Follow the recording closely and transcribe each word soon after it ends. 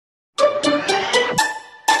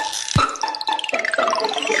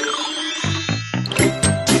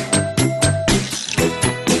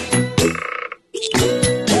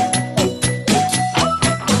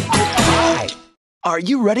Are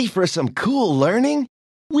you ready for some cool learning?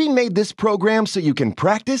 We made this program so you can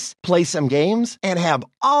practice, play some games, and have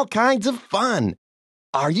all kinds of fun.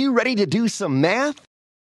 Are you ready to do some math?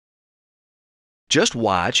 Just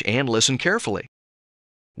watch and listen carefully.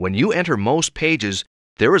 When you enter most pages,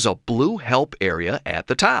 there is a blue help area at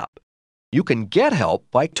the top. You can get help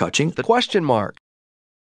by touching the question mark.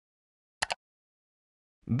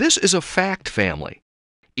 This is a fact family.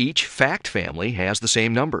 Each fact family has the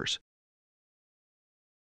same numbers.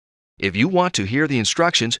 If you want to hear the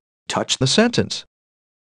instructions, touch the sentence.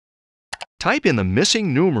 Type in the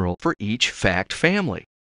missing numeral for each fact family.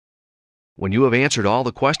 When you have answered all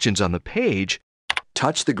the questions on the page,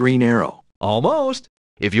 touch the green arrow. Almost.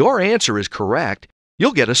 If your answer is correct,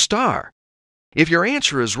 you'll get a star. If your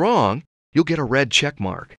answer is wrong, you'll get a red check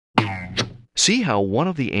mark. See how one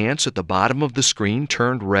of the ants at the bottom of the screen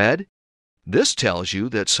turned red? This tells you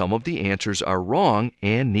that some of the answers are wrong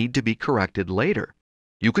and need to be corrected later.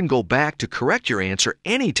 You can go back to correct your answer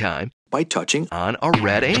anytime by touching on a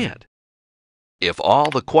red ant. If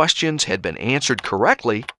all the questions had been answered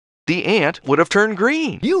correctly, the ant would have turned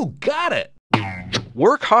green. You got it!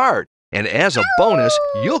 Work hard, and as a bonus,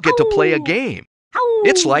 you'll get to play a game.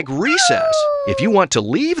 It's like recess. If you want to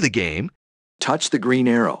leave the game, touch the green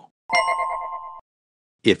arrow.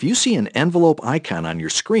 If you see an envelope icon on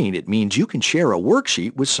your screen, it means you can share a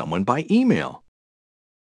worksheet with someone by email.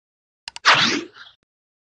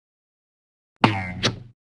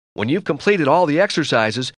 When you've completed all the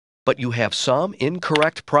exercises, but you have some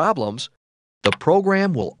incorrect problems, the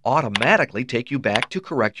program will automatically take you back to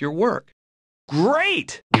correct your work.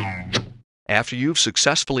 Great! After you've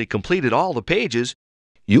successfully completed all the pages,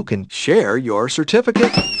 you can share your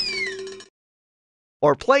certificate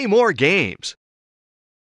or play more games.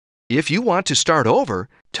 If you want to start over,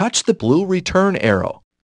 touch the blue return arrow.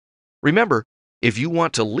 Remember, if you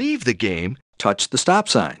want to leave the game, touch the stop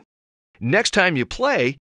sign. Next time you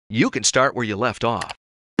play, you can start where you left off.